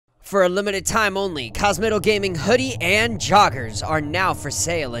For a limited time only, Cosmitto Gaming hoodie and joggers are now for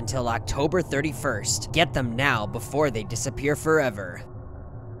sale until October 31st. Get them now before they disappear forever.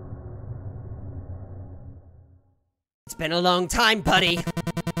 It's been a long time, buddy.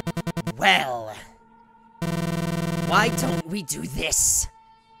 Well, why don't we do this?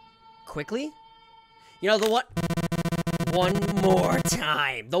 Quickly? You know, one more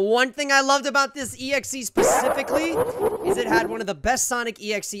time. The one thing I loved about this EXE specifically is it had one of the best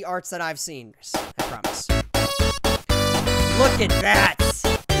Sonic.exe arts that I've seen. I promise. Look at that.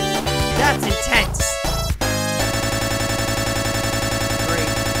 That's intense. Great.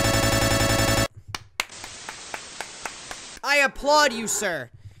 I applaud you, sir.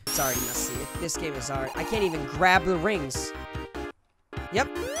 It's already messy. This game is hard. I can't even grab the rings. Yep.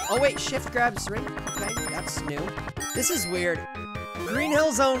 Oh, wait. Shift grabs ring. Okay, that's new. This is weird. Green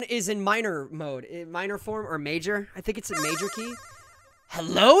Hill Zone is in minor mode. In minor form or major. I think it's a major key.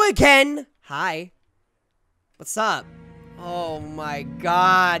 Hello again. Hi. What's up? Oh my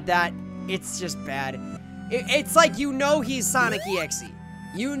god. It's just bad. It's like you know he's Sonic.exe.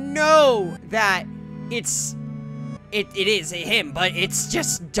 You know that it is him, but it's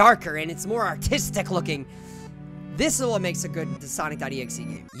just darker and it's more artistic looking. This is what makes a good Sonic.exe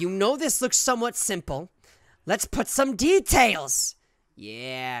game. You know this looks somewhat simple. Let's put some details.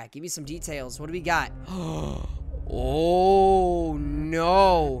 Yeah, give me some details. What do we got? Oh,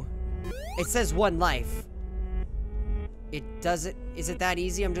 no. It says 1 life. Is it that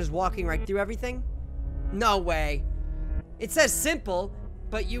easy? I'm just walking right through everything? No way. It says simple,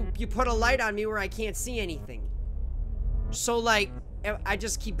 but you put a light on me where I can't see anything. So, like, I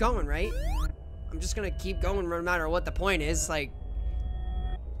just keep going, right? I'm just gonna keep going no matter what the point is. Like,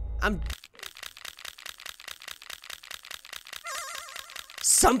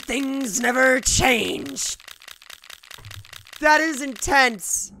 some things never change. That is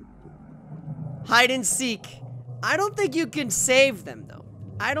intense. Hide and seek. I don't think you can save them, though.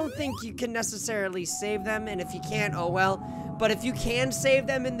 I don't think you can necessarily save them, and if you can't, oh well. But if you can save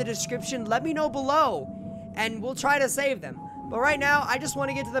them in the description, let me know below, and we'll try to save them. But right now, I just want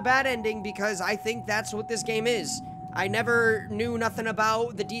to get to the bad ending because I think that's what this game is. I never knew nothing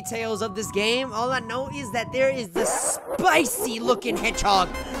about the details of this game. All I know is that there is this spicy-looking hedgehog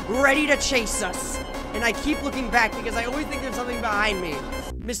ready to chase us. And I keep looking back because I always think there's something behind me.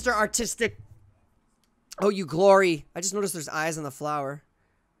 Mr. Artistic. Oh, you glory. I just noticed there's eyes on the flower.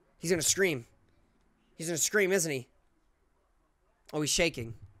 He's gonna scream. He's gonna scream, isn't he? Oh, he's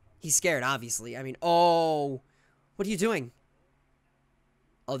shaking. He's scared, obviously. I mean, oh. What are you doing?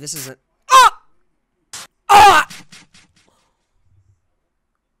 Oh, this isn't. Ah! Ah!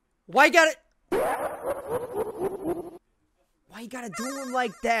 Why you gotta? Why you gotta do him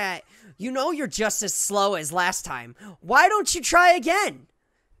like that? You know you're just as slow as last time. Why don't you try again?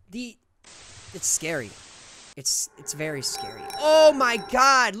 It's scary. It's very scary. Oh my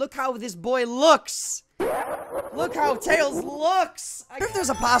god! Look how this boy looks. Look how Tails looks. I wonder if there's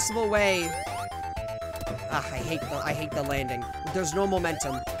a possible way. Ah, I hate the landing. There's no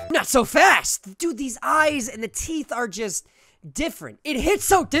momentum. Not so fast! Dude, these eyes and the teeth are just different. It hits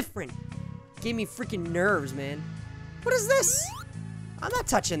so different. Gave me freaking nerves, man. What is this? I'm not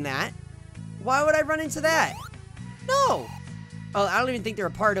touching that. Why would I run into that? No! Oh, I don't even think they're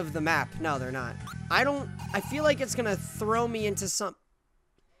a part of the map. No, they're not. I feel like it's gonna throw me into some...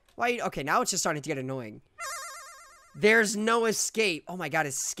 Why? Okay, now it's just starting to get annoying. There's no escape. Oh my god,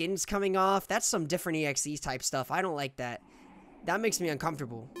 his skin's coming off. That's some different EXE type stuff. I don't like that. That makes me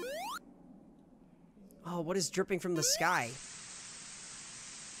uncomfortable. Oh, what is dripping from the sky?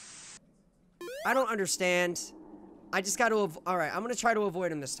 I don't understand. I just gotta alright, I'm gonna try to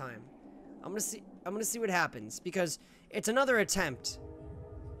avoid him this time. I'm gonna see what happens, because it's another attempt.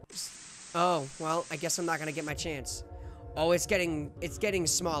 Oh, well, I guess I'm not gonna get my chance. Oh, it's getting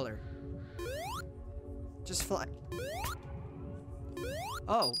smaller. Just fly.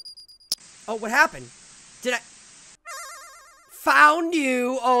 Oh. Oh, what happened? Did I... Found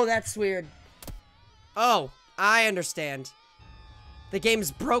you! Oh, that's weird. Oh, I understand. The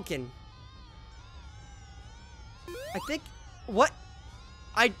game's broken. I think... What?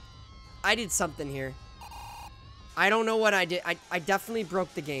 I did something here. I don't know what I did. I definitely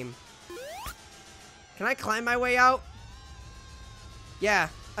broke the game. Can I climb my way out? Yeah,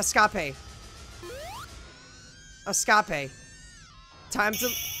 escape. Escape. Time to...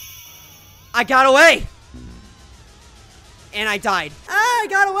 I got away! And I died. Ah, I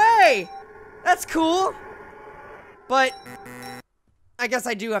got away! That's cool. But... I guess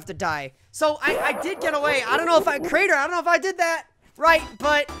I do have to die. So, I did get away. I don't know if I... Crater, I don't know if I did that right,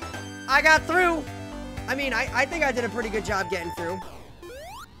 but... I got through. I mean, I think I did a pretty good job getting through.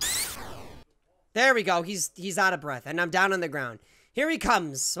 There we go. He's out of breath, and I'm down on the ground. Here he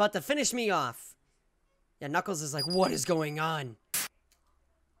comes, about to finish me off. Yeah, Knuckles is like, what is going on?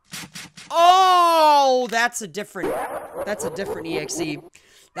 Oh, that's a different EXE.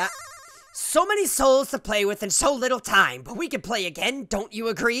 So many souls to play with and so little time, but we can play again, don't you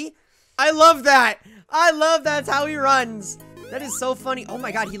agree? I love that. I love that's how he runs. That is so funny. Oh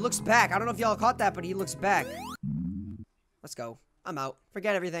my god, he looks back. I don't know if y'all caught that, but he looks back. Let's go. I'm out.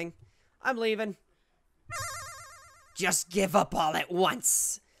 Forget everything. I'm leaving. Just give up all at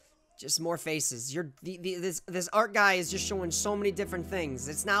once. Just more faces. This art guy is just showing so many different things.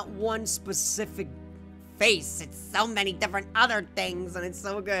 It's not one specific face. It's so many different other things, and it's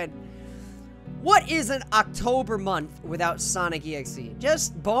so good. What is an October month without Sonic.exe?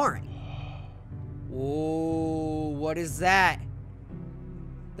 Just boring. Oh, what is that?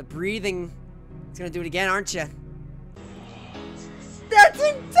 The breathing. It's gonna do it again, aren't you? That's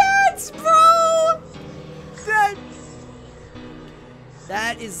intense, bro!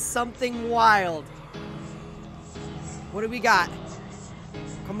 That is something wild. What do we got?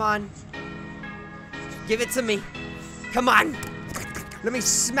 Come on. Give it to me. Come on. Let me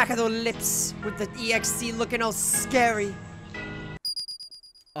smack of those lips with the EXE looking all scary.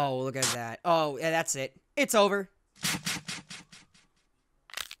 Oh, look at that. Oh, yeah, that's it. It's over.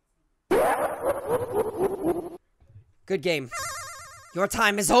 Good game. Your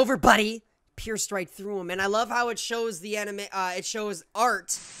time is over, buddy. Pierced right through him, and I love how it shows the it shows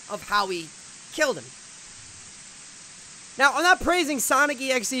art of how he killed him. Now, I'm not praising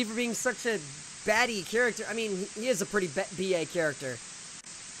Sonic.exe for being such a baddie character. I mean, he is a pretty BA character.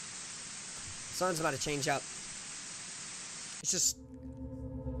 Song's about to change up. It's just...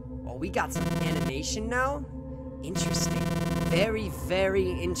 Oh, we got some animation now? Interesting. Very, very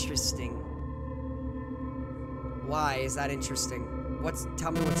interesting. Why is that interesting?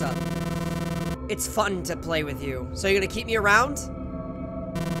 Tell me what's up. It's fun to play with you. So you're gonna keep me around?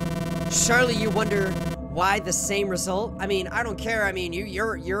 Surely you wonder why the same result? I mean, I don't care. I mean,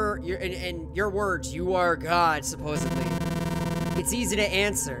 you're in your words, you are God, supposedly. It's easy to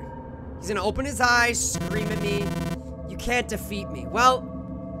answer. He's gonna open his eyes, scream at me. You can't defeat me. Well,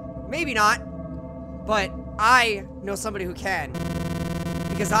 maybe not. But I know somebody who can.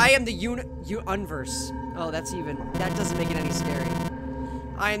 Because I am the unverse. Oh, that doesn't make it any scary.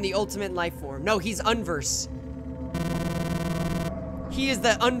 I am the ultimate life form. No, he's unverse. He is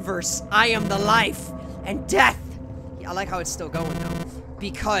the unverse. I am the life and death. I like how it's still going though.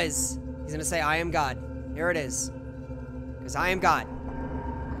 Because he's gonna say, I am God. Here it is. Because I am God.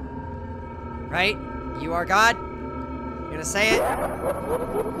 Right? You are God? You're gonna say it?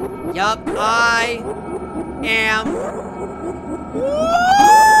 Yup, I am.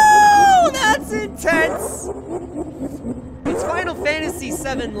 Woo! That's intense! It's Final Fantasy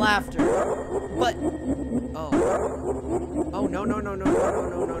VII laughter. But... Oh. Oh, no.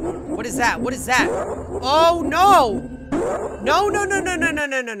 What is that? What is that? Oh, no!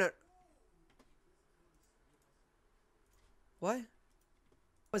 No. What?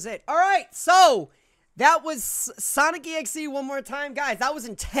 Was it? Alright, so... That was Sonic.exe one more time. Guys, that was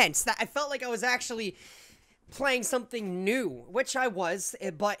intense. I felt like I was actually... playing something new, which I was,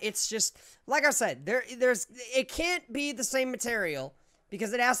 but it's just, like I said, it can't be the same material,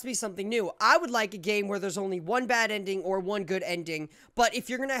 because it has to be something new. I would like a game where there's only one bad ending or one good ending, but if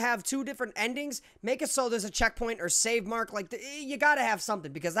you're gonna have two different endings, make it so there's a checkpoint or save mark, like, you gotta have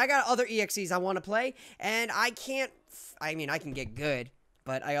something, because I got other EXEs I want to play, and I can get good,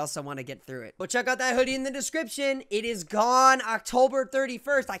 but I also want to get through it. Well, check out that hoodie in the description. It is gone October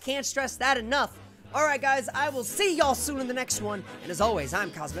 31st. I can't stress that enough. Alright guys, I will see y'all soon in the next one. And as always,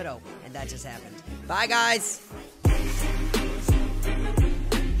 I'm Cosmitto, and that just happened. Bye guys!